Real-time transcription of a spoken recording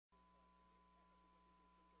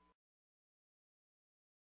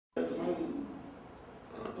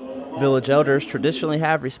Village elders traditionally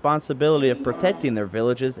have responsibility of protecting their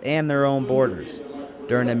villages and their own borders.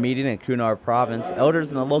 During a meeting in Kunar Province, elders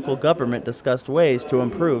and the local government discussed ways to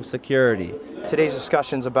improve security. Today's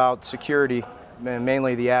discussion is about security,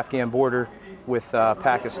 mainly the Afghan border with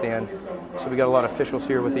Pakistan. So we got a lot of officials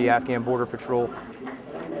here with the Afghan Border Patrol.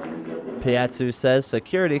 Piatsu says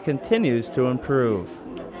security continues to improve.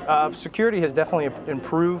 Security has definitely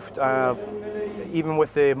improved, even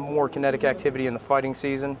with the more kinetic activity in the fighting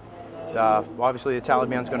season. Obviously the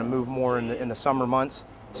Taliban's going to move more in the summer months.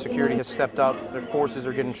 Security has stepped up, their forces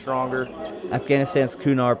are getting stronger. Afghanistan's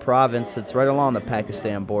Kunar Province sits right along the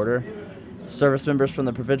Pakistan border. Service members from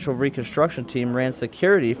the provincial reconstruction team ran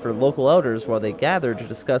security for local elders while they gathered to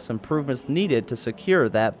discuss improvements needed to secure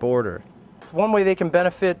that border. One way they can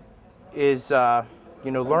benefit is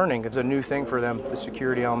learning. It's a new thing for them, the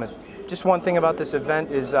security element. Just one thing about this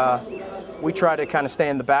event is we try to kind of stay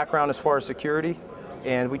in the background as far as security,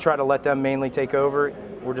 and we try to let them mainly take over.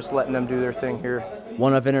 We're just letting them do their thing here.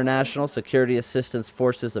 One of International Security Assistance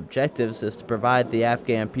Force's objectives is to provide the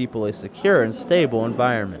Afghan people a secure and stable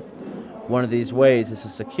environment. One of these ways is a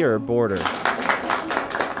secure border.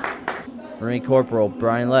 Marine Corporal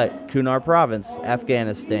Bryan Lett, Kunar Province,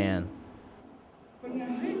 Afghanistan.